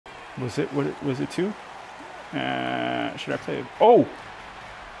Was it 2? Should I play it? Oh!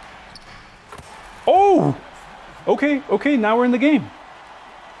 Oh! Okay, okay, now we're in the game.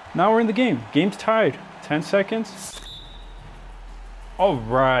 Now we're in the game. Game's tied. 10 seconds. All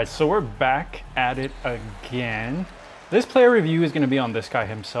right, so we're back at it again. This player review is going to be on this guy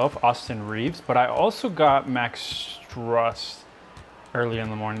himself, Austin Reaves, but I also got Max Strus early in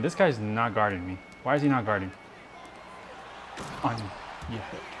the morning. This guy's not guarding me. Why is he not guarding? Yeah.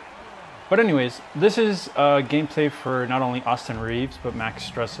 But anyways, this is gameplay for not only Austin Reaves, but Max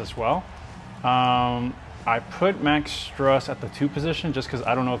Strus as well. I put Max Strus at the 2 position just because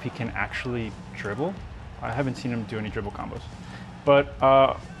I don't know if he can actually dribble. I haven't seen him do any dribble combos. But,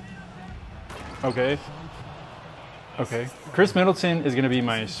 okay. Okay. Chris Middleton is going to be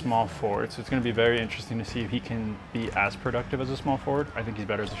my small forward, so it's going to be very interesting to see if he can be as productive as a small forward. I think he's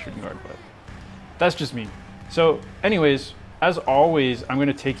better as a shooting guard, but that's just me. So, anyways, as always, I'm going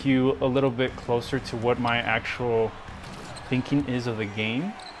to take you a little bit closer to what my actual thinking is of the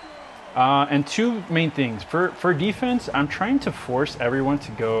game. And 2 main things. For defense, I'm trying to force everyone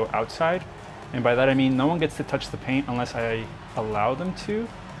to go outside. And by that I mean no one gets to touch the paint unless I allow them to.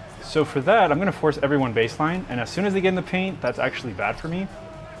 So for that, I'm going to force everyone baseline. And as soon as they get in the paint, that's actually bad for me.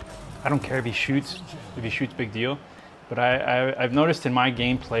 I don't care if he shoots. If he shoots, big deal. But I've noticed in my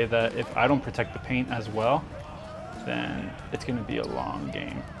gameplay that if I don't protect the paint as well, then it's going to be a long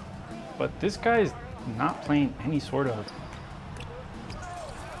game. But this guy is not playing any sort of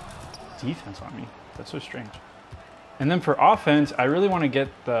defense on me. That's so strange. And then for offense, I really want to get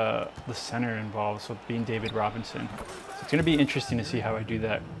the center involved, so being David Robinson. So it's going to be interesting to see how I do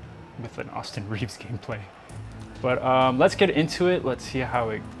that with an Austin Reaves gameplay. But let's get into it. Let's see how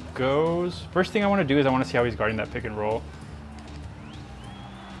it goes. First thing I want to do is I want to see how he's guarding that pick and roll.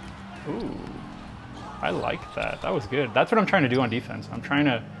 Ooh, I like that. That was good. That's what I'm trying to do on defense. I'm trying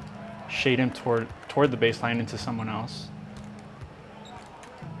to shade him toward the baseline into someone else.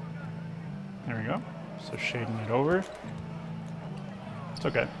 There we go. So shading it over. It's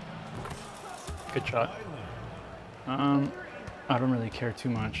okay. Good shot. I don't really care too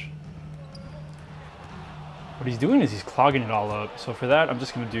much. What he's doing is he's clogging it all up. So for that, I'm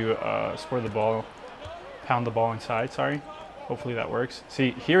just going to do score the ball, pound the ball inside, sorry. Hopefully that works.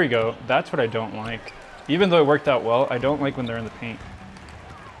 See, here we go. That's what I don't like. Even though it worked out well, I don't like when they're in the paint.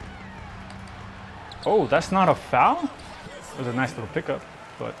 Oh, that's not a foul? It was a nice little pickup,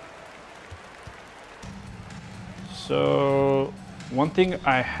 but... So, one thing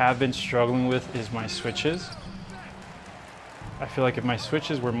I have been struggling with is my switches. I feel like if my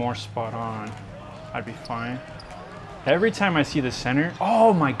switches were more spot on, I'd be fine. Every time I see the center,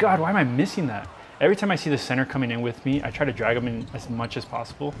 oh my God, why am I missing that? Every time I see the center coming in with me, I try to drag him in as much as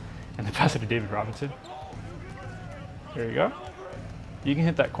possible and then pass it to David Robinson. There you go. You can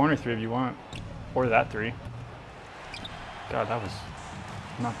hit that corner 3 if you want, or that 3. God, that was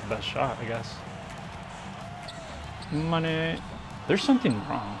not the best shot, I guess. Money. There's something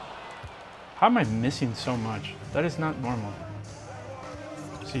wrong. How am I missing so much? That is not normal.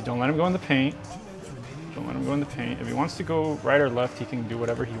 See, don't let him go in the paint. Don't let him go in the paint. If he wants to go right or left, he can do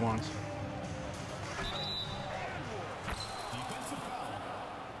whatever he wants.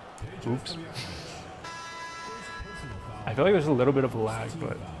 Oops. I feel like there's a little bit of a lag,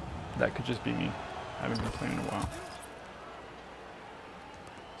 but that could just be me. I haven't been playing in a while.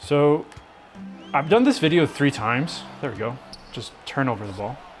 So, I've done this video 3 times. There we go. Just turn over the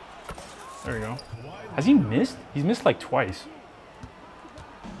ball. There we go. Has he missed? He's missed like twice.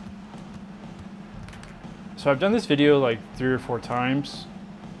 So I've done this video like 3 or 4 times.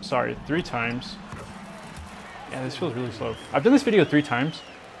 Sorry, 3 times. Yeah, this feels really slow. I've done this video 3 times.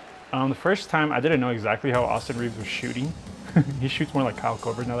 The first time I didn't know exactly how Austin Reaves was shooting. He shoots more like Kyle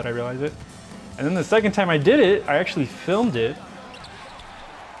Korver now that I realize it. And then the second time I did it, I actually filmed it.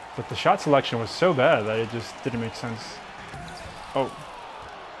 But the shot selection was so bad that it just didn't make sense. Oh,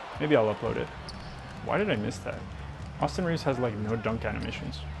 maybe I'll upload it. Why did I miss that? Austin Reaves has like no dunk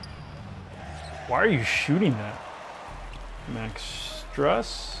animations. Why are you shooting that? Max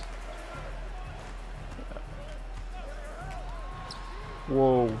Strus.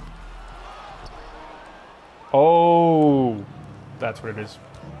 Whoa. Oh, that's what it is.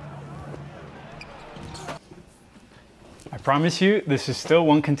 I promise you, this is still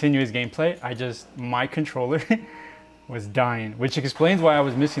one continuous gameplay. My controller was dying, which explains why I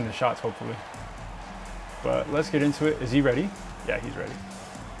was missing the shots, hopefully. But let's get into it. Is he ready? Yeah, he's ready.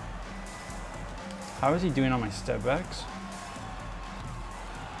 How is he doing on my step backs?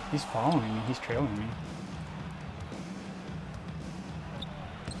 He's following me, he's trailing me.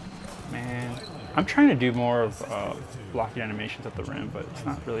 Man, I'm trying to do more of blocking animations at the rim, but it's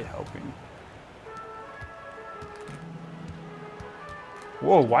not really helping.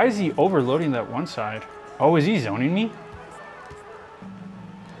 Whoa, why is he overloading that one side? Oh, is he zoning me?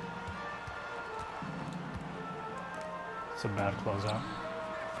 It's a bad closeout.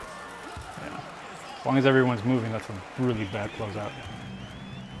 Yeah. As long as everyone's moving, that's a really bad closeout.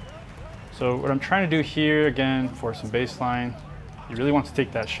 So what I'm trying to do here, again, for some baseline, he really wants to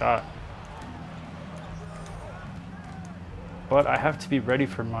take that shot. But I have to be ready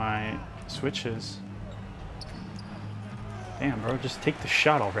for my switches. Damn, bro, just take the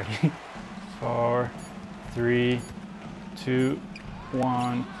shot already. 4, 3, 2,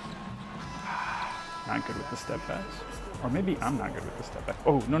 1. Not good with the step backs. Or maybe I'm not good with the step back.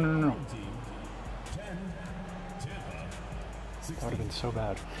 Oh, no, no, no, no. That would have been so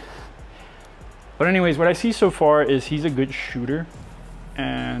bad. But anyways, what I see so far is he's a good shooter.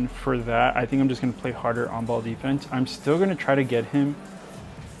 And for that, I think I'm just going to play harder on-ball defense. I'm still going to try to get him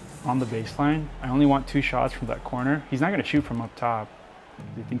on the baseline. I only want 2 shots from that corner. He's not going to shoot from up top.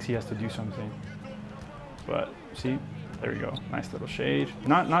 He thinks he has to do something. But see, there we go. Nice little shade.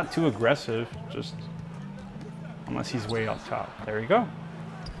 Not too aggressive, just unless he's way up top. There we go.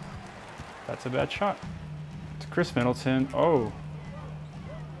 That's a bad shot. It's Chris Middleton. Oh.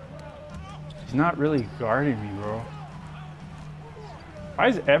 He's not really guarding me, bro. Why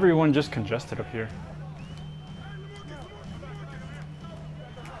is everyone just congested up here?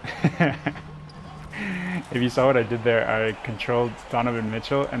 If you saw what I did there, I controlled Donovan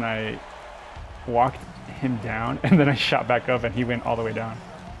Mitchell and I walked him down and then I shot back up and he went all the way down.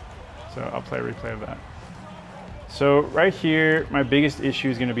 So I'll play a replay of that. So right here, my biggest issue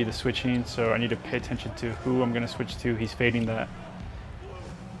is going to be the switching. So I need to pay attention to who I'm going to switch to. He's fading that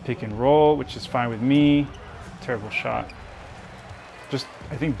pick and roll, which is fine with me. Terrible shot. Just,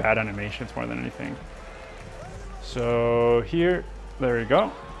 I think, bad animations more than anything. So here, there we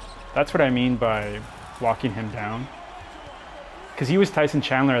go. That's what I mean by walking him down. Because he was Tyson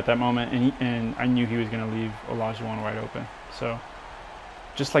Chandler at that moment, and I knew he was going to leave Olajuwon wide open. So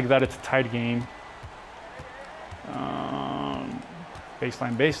just like that, it's a tied game.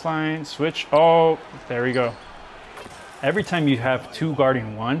 Baseline, baseline, switch. Oh, there we go. Every time you have 2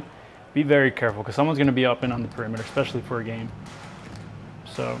 guarding 1, be very careful because someone's going to be up and on the perimeter, especially for a game.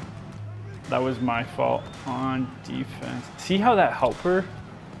 So that was my fault on defense. See how that helper,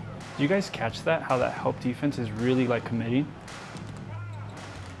 do you guys catch that? How that help defense is really like committing?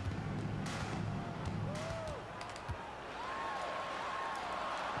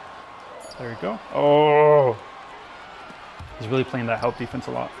 There we go. Oh, he's really playing that help defense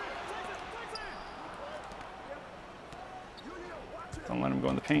a lot. Don't let him go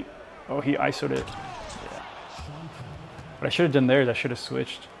in the paint. Oh, he ISO'd it. Yeah. What I should have done there is I should have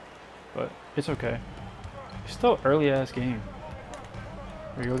switched, but it's okay. It's still early ass game.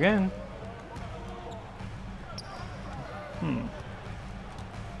 There you go again.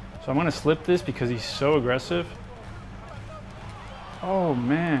 So I'm gonna slip this because he's so aggressive. Oh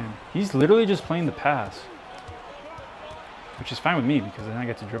man, he's literally just playing the pass, which is fine with me because then I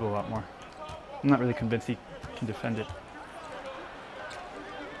get to dribble a lot more. I'm not really convinced he can defend it.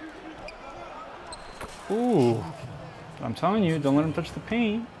 Ooh, I'm telling you, don't let him touch the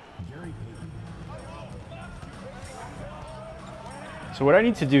paint. So what I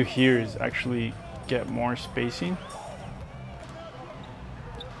need to do here is actually get more spacing.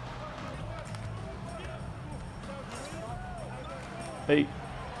 Hey,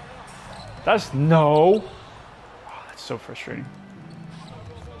 that's no. Oh, that's so frustrating.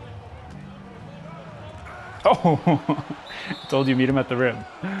 Oh, I told you meet him at the rim.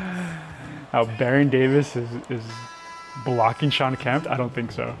 How Baron Davis is blocking Sean Kemp? I don't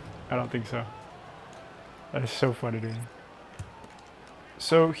think so. I don't think so. That is so funny, dude.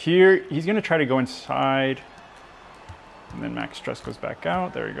 So here, he's going to try to go inside. And then Max Strus goes back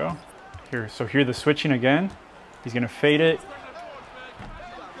out. There we go. Here, so here the switching again. He's going to fade it.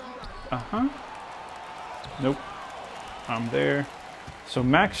 Nope. I'm there. So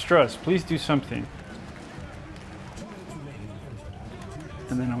Max Strus, please do something.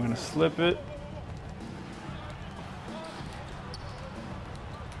 And then I'm going to slip it.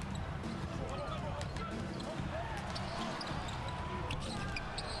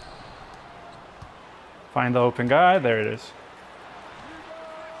 Find the open guy. There it is.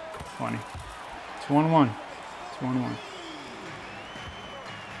 20. 2-on-1. 2-on-1.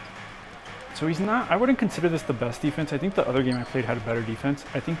 So he's not, I wouldn't consider this the best defense. I think the other game I played had a better defense.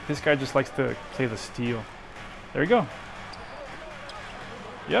 I think this guy just likes to play the steal. There we go.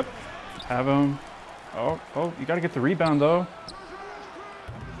 Yep. Have him. Oh, you got to get the rebound though.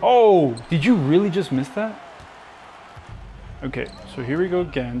 Oh, did you really just miss that? Okay, so here we go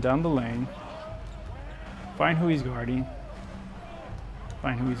again, down the lane. Find who he's guarding.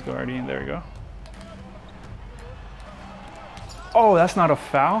 Find who he's guarding. There we go. Oh, that's not a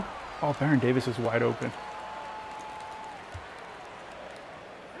foul? Oh, Baron Davis is wide open.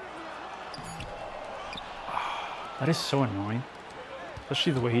 That is so annoying.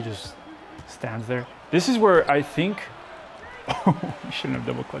 Especially the way he just stands there. This is where I think... Oh, you shouldn't have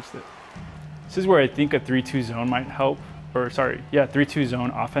double clutched it. This is where I think a 3-2 zone might help. Or sorry, yeah, 3-2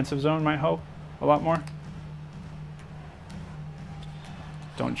 zone, offensive zone might help a lot more.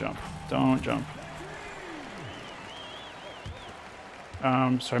 Don't jump. Don't jump.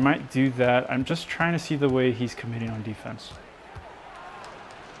 So I might do that. I'm just trying to see the way he's committing on defense.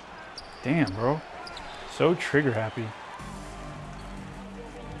 Damn, bro. So trigger happy.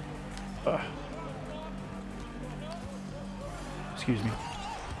 Excuse me.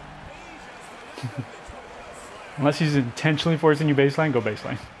 Unless he's intentionally forcing you baseline, go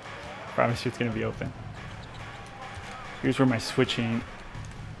baseline. Promise you it's going to be open. Here's where my switching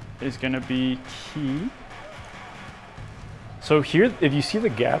is going to be key. So here, if you see the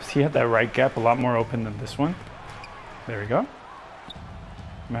gaps, he had that right gap a lot more open than this one. There we go.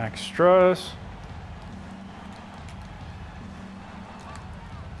 Max Strus.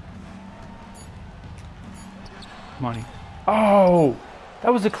 Money. Oh,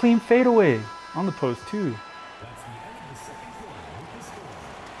 that was a clean fadeaway on the post too.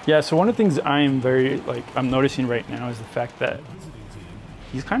 Yeah, so one of the things I'm I'm noticing right now is the fact that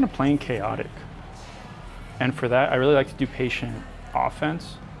he's kind of playing chaotic. And for that, I really like to do patient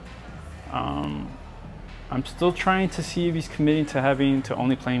offense. I'm still trying to see if he's committing to having to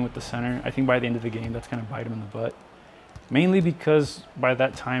only playing with the center. I think by the end of the game, that's going to bite him in the butt. Mainly because by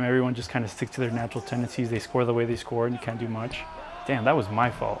that time, everyone just kind of sticks to their natural tendencies. They score the way they score and you can't do much. Damn, that was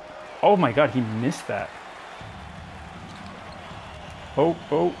my fault. Oh my God, he missed that. Oh,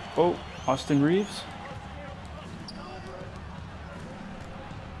 oh, oh, Austin Reaves.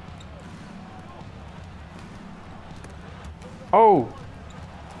 Oh,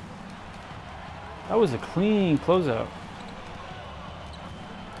 that was a clean closeout.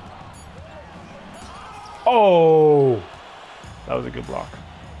 Oh, that was a good block.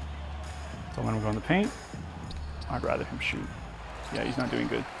 Don't let him go in the paint. I'd rather him shoot. Yeah, he's not doing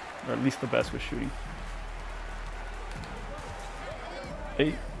good, or at least the best with shooting.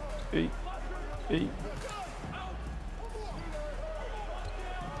 8, 8, 8.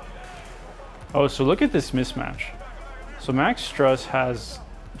 Oh, so look at this mismatch. So Max Strus has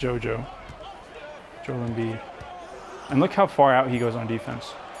Joel Embiid. And look how far out he goes on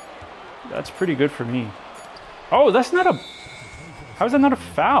defense. That's pretty good for me. Oh, that's not a... How is that not a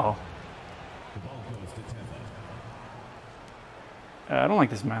foul? I don't like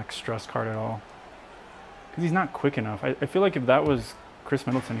this Max Strus card at all. Because he's not quick enough. I feel like if that was Chris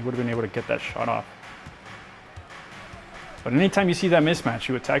Middleton, he would have been able to get that shot off. But anytime you see that mismatch,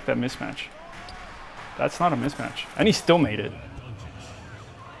 you attack that mismatch. That's not a mismatch. And he still made it.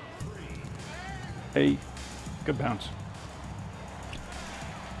 Hey, good bounce.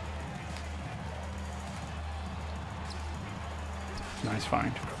 Nice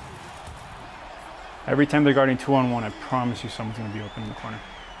find. Every time they're guarding 2-on-1, I promise you someone's going to be open in the corner.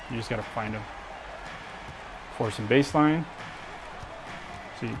 You just got to find them. Force him baseline.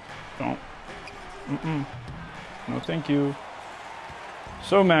 See, don't. No, thank you.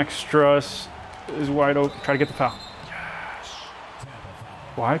 So Max Strus is wide open. Try to get the foul. Yes.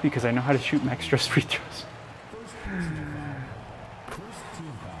 Why? Because I know how to shoot Max Strus free throws.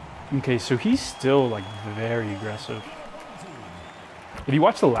 Okay, so he's still like very aggressive. If you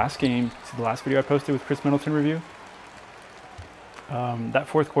watch the last game, the last video I posted with Chris Middleton review, that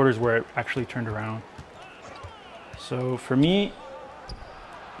fourth quarter is where it actually turned around. So for me,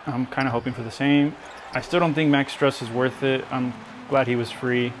 I'm kind of hoping for the same. I still don't think Max Strus is worth it. I'm glad he was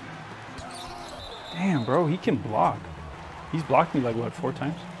free. Damn, bro, he can block. He's blocked me like, what, 4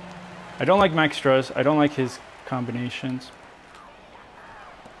 times? I don't like Max Strus. I don't like his combinations.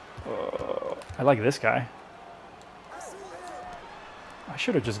 I like this guy. I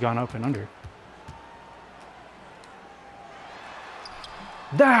should have just gone up and under.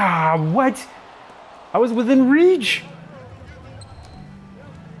 Ah, what? I was within reach.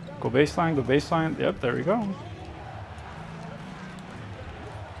 Go baseline, go baseline. Yep, there we go.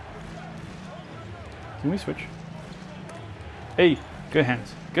 Can we switch? Hey, good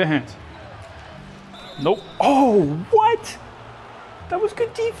hands, good hands. Nope. Oh, what? That was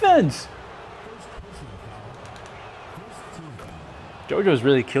good defense. JoJo's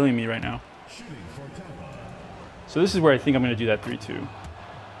really killing me right now. So this is where I think I'm going to do that 3-2.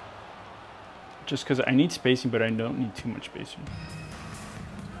 just because I need spacing, but I don't need too much spacing.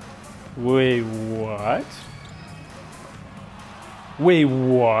 Wait, what? Wait,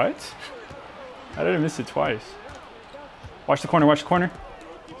 what? How did I miss it twice? Watch the corner, watch the corner.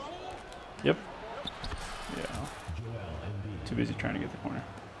 Yep. Yeah. Too busy trying to get the corner.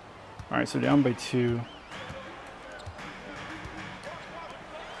 All right, so down by 2.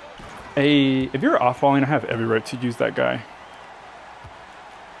 If you're off-balling, I have every right to use that guy.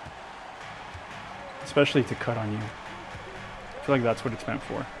 Especially to cut on you. I feel like that's what it's meant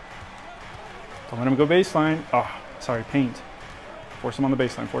for. Don't let him go baseline. Oh, sorry, paint. Force him on the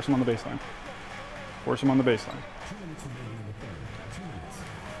baseline, force him on the baseline. Force him on the baseline.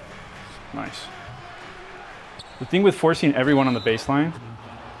 Nice. The thing with forcing everyone on the baseline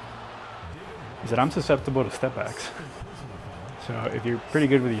is that I'm susceptible to step backs. So if you're pretty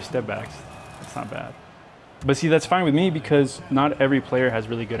good with your step backs, it's not bad. But see, that's fine with me because not every player has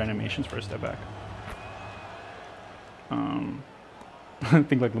really good animations for a step back. I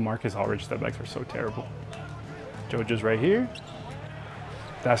think like LaMarcus Aldridge step backs are so terrible. JoJo's right here.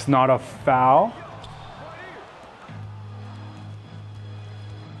 That's not a foul.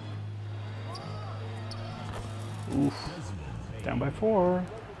 Oof. Down by 4.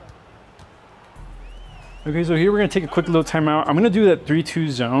 Okay, so here we're gonna take a quick little timeout. I'm gonna do that 3-2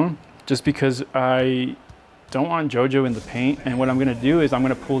 zone just because I don't want JoJo in the paint. And what I'm gonna do is I'm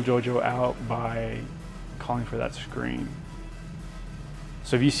gonna pull JoJo out by calling for that screen.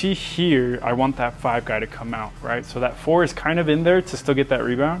 So if you see here, I want that 5 guy to come out, right? So that 4 is kind of in there to still get that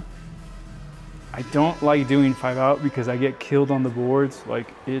rebound. I don't like doing 5 out because I get killed on the boards.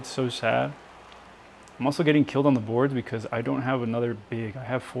 Like, it's so sad. I'm also getting killed on the boards because I don't have another big. I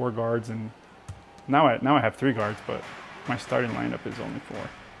have 4 guards and now I have 3 guards, but my starting lineup is only 4.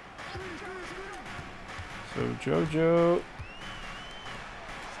 So JoJo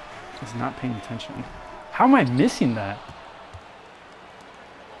is not paying attention. How am I missing that?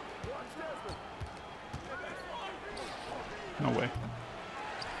 No way.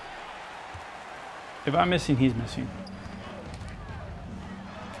 If I'm missing, he's missing.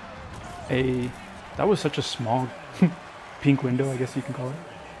 That was such a small pink window, I guess you can call it.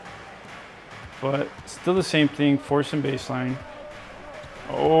 But still the same thing, force and baseline.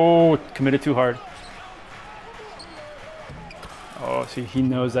 Oh, committed too hard. Oh, see, he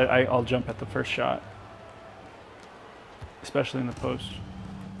knows that I'll jump at the first shot. Especially in the post.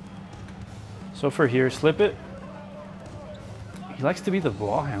 So for here, slip it. He likes to be the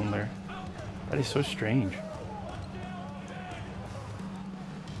ball handler. That is so strange.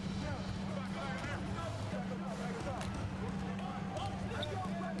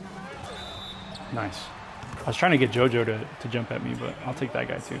 Nice. I was trying to get JoJo to jump at me, but I'll take that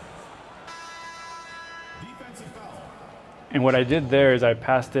guy too. And what I did there is I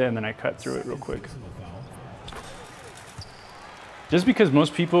passed it and then I cut through it real quick. Just because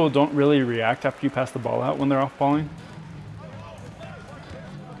most people don't really react after you pass the ball out when they're off balling.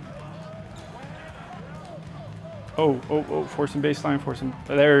 Oh, force him baseline, force him.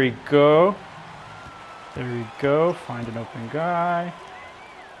 There we go. There we go. Find an open guy.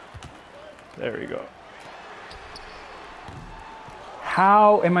 There we go.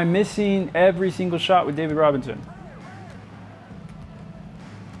 How am I missing every single shot with David Robinson?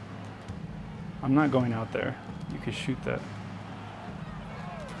 I'm not going out there. You could shoot that.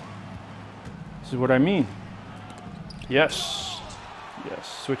 This is what I mean. Yes.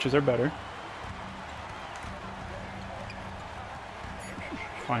 Yes, switches are better.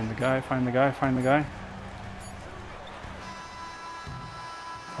 Find the guy, find the guy, find the guy.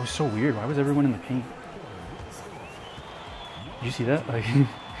 That was so weird. Why was everyone in the paint? Did you see that? Like,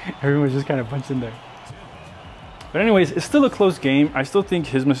 everyone was just kind of punched in there. But anyways, it's still a close game. I still think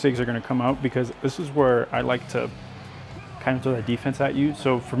his mistakes are going to come out because this is where I like to kind of throw that defense at you.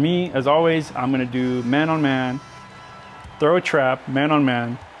 So for me, as always, I'm going to do man on man, throw a trap, man on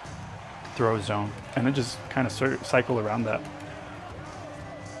man, throw a zone, and then just kind of cycle around that.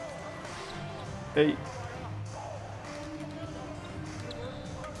 Hey.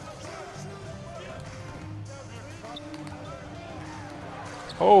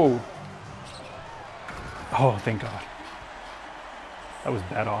 Oh. Oh, thank God. That was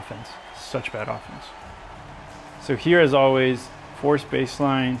bad offense. Such bad offense. So here, as always, force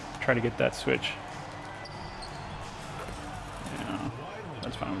baseline, try to get that switch. Yeah,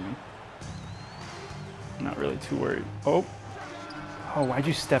 that's fine with me. Not really too worried. Oh. Oh, why'd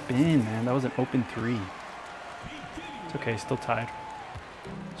you step in, man? That was an open 3. It's okay, still tied.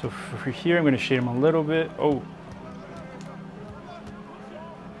 So for here, I'm going to shade him a little bit. Oh.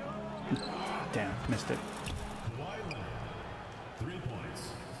 Damn, missed it.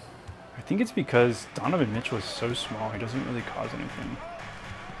 I think it's because Donovan Mitchell is so small, he doesn't really cause anything.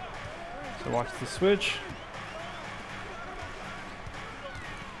 So watch the switch.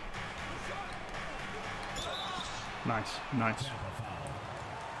 Nice, nice.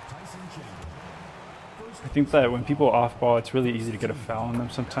 I think that when people off ball, it's really easy to get a foul on them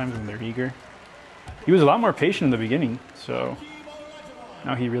sometimes when they're eager. He was a lot more patient in the beginning, so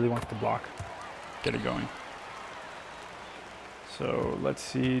now he really wants to block, get it going. So let's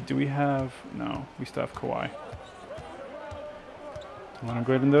see, do we have, no, we still have Kawhi. Let him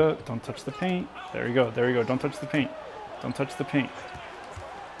go ahead and do it. Don't touch the paint. There we go, don't touch the paint. Don't touch the paint.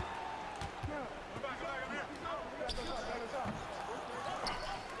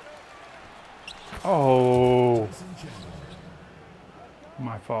 Oh,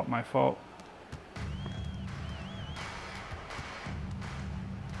 my fault, my fault.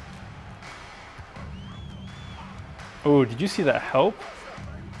 Oh, did you see that help?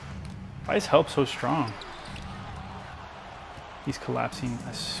 Why is help so strong? He's collapsing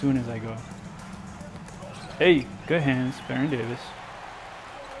as soon as I go. Hey, good hands, Baron Davis.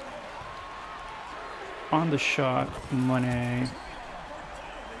 On the shot, money.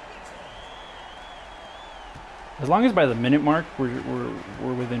 As long as by the minute mark we're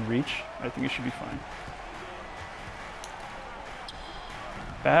within reach, I think it should be fine.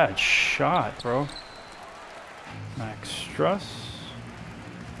 Bad shot, bro. Max Strus.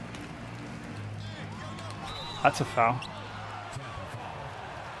 That's a foul.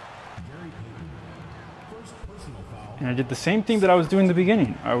 And I did the same thing that I was doing in the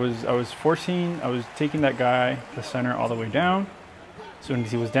beginning. I was taking that guy, the center, all the way down. As soon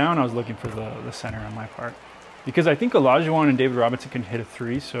as he was down, I was looking for the center on my part. Because I think Olajuwon and David Robinson can hit a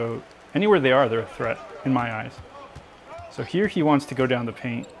three, so anywhere they are, they're a threat, in my eyes. So here he wants to go down the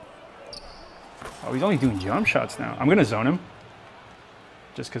paint. Oh, he's only doing jump shots now. I'm going to zone him.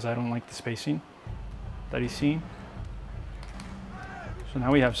 Just because I don't like the spacing that he's seeing. So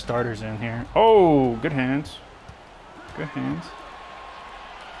now we have starters in here. Oh, good hands. Good hands.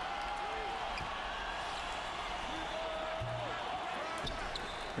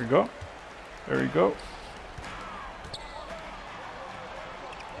 There we go. There we go.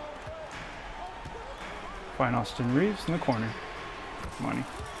 Find Austin Reaves in the corner. Money.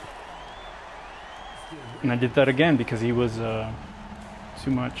 And I did that again because he was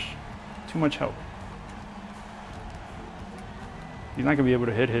too much help. He's not gonna be able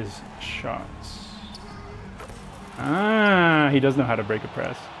to hit his shots. Ah, he does know how to break a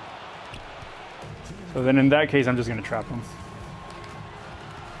press. So then in that case, I'm just gonna trap him.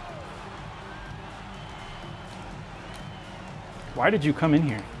 Why did you come in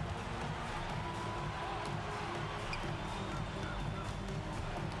here?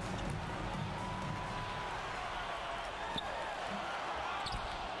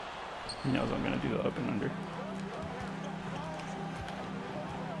 He knows I'm going to do the up and under.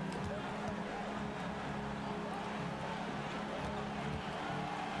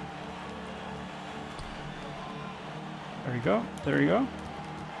 There we go. There we go.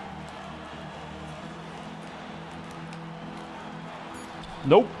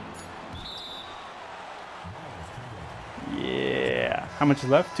 Nope. Yeah. How much is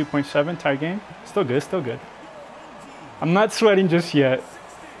left? 2.7, tie game. Still good, still good. I'm not sweating just yet.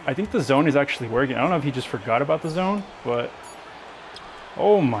 I think the zone is actually working. I don't know if he just forgot about the zone, but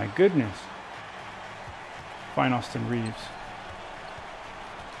oh my goodness. Fine, Austin Reaves.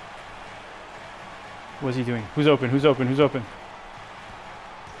 What's he doing? Who's open? Who's open? Who's open?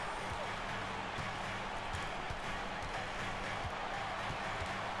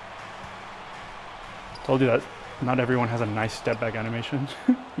 Told you that not everyone has a nice step back animation.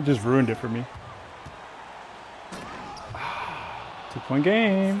 He just ruined it for me. 2-point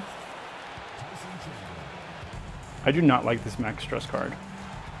game. I do not like this Max Strus card.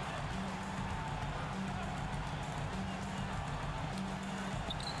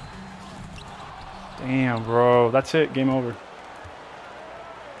 Damn, bro. That's it. Game over.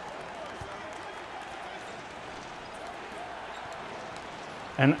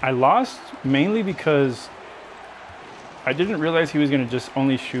 And I lost mainly because I didn't realize he was going to just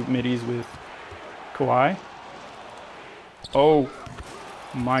only shoot middies with Kawhi. Oh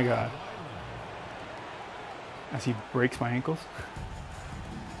my God. As he breaks my ankles.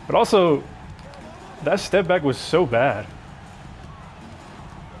 But also, that step back was so bad.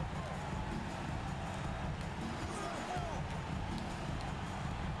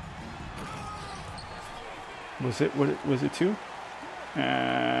 Was it two?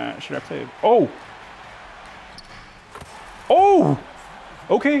 Should I play it? Oh! Oh!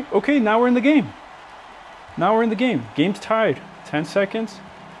 Okay, okay, now we're in the game. Now we're in the game. Game's tied. 10 seconds.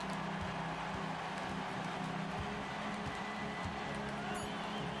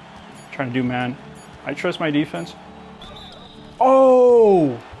 Trying to do man. I trust my defense.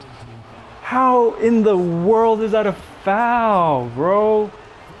 Oh! How in the world is that a foul, bro?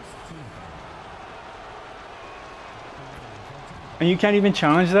 And you can't even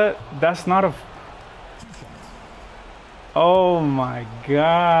challenge that? That's not a... Oh my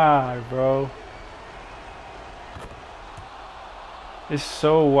god, bro. It's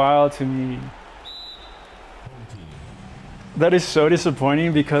so wild to me. That is so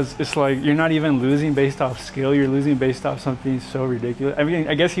disappointing because it's like you're not even losing based off skill, you're losing based off something so ridiculous. I mean,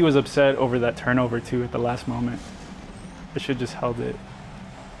 I guess he was upset over that turnover too at the last moment. I should just held it.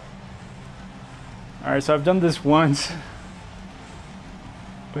 Alright, so I've done this once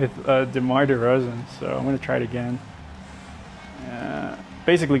with DeMar DeRozan, so I'm going to try it again.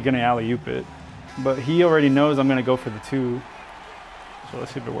 Basically going to alley-oop it, but he already knows I'm going to go for the 2, so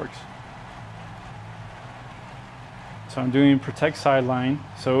let's see if it works. So I'm doing protect sideline,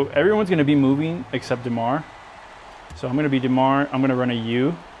 so everyone's going to be moving except DeMar. So I'm going to be DeMar, I'm going to run a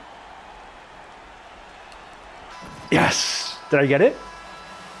U. Yes! Did I get it?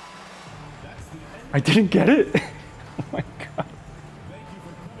 I didn't get it? Oh my god.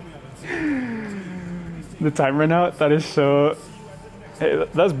 The time ran out? That is so... Hey,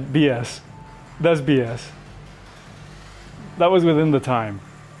 that's BS. That's BS. That was within the time.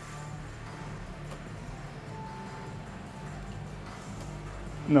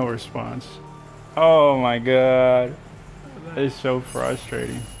 No response. Oh my god. That is so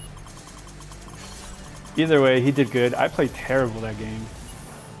frustrating. Either way, he did good. I played terrible that game.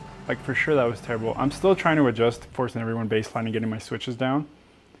 Like, for sure that was terrible. I'm still trying to adjust, forcing everyone baseline and getting my switches down.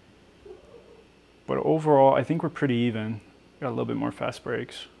 But overall, I think we're pretty even. Got a little bit more fast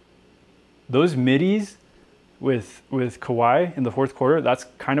breaks. Those middies with Kawhi in the fourth quarter, that's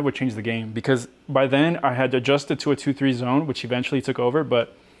kind of what changed the game. Because by then, I had adjusted to a 2-3 zone, which eventually took over.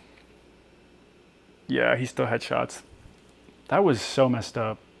 But yeah, he still had shots. That was so messed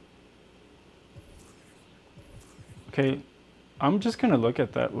up. Okay, I'm just going to look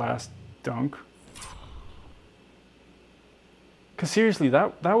at that last dunk. Because seriously,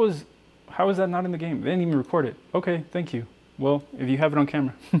 that was... How is that not in the game? They didn't even record it. Okay, thank you. Well, if you have it on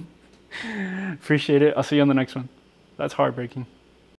camera. Appreciate it. I'll see you on the next one. That's heartbreaking.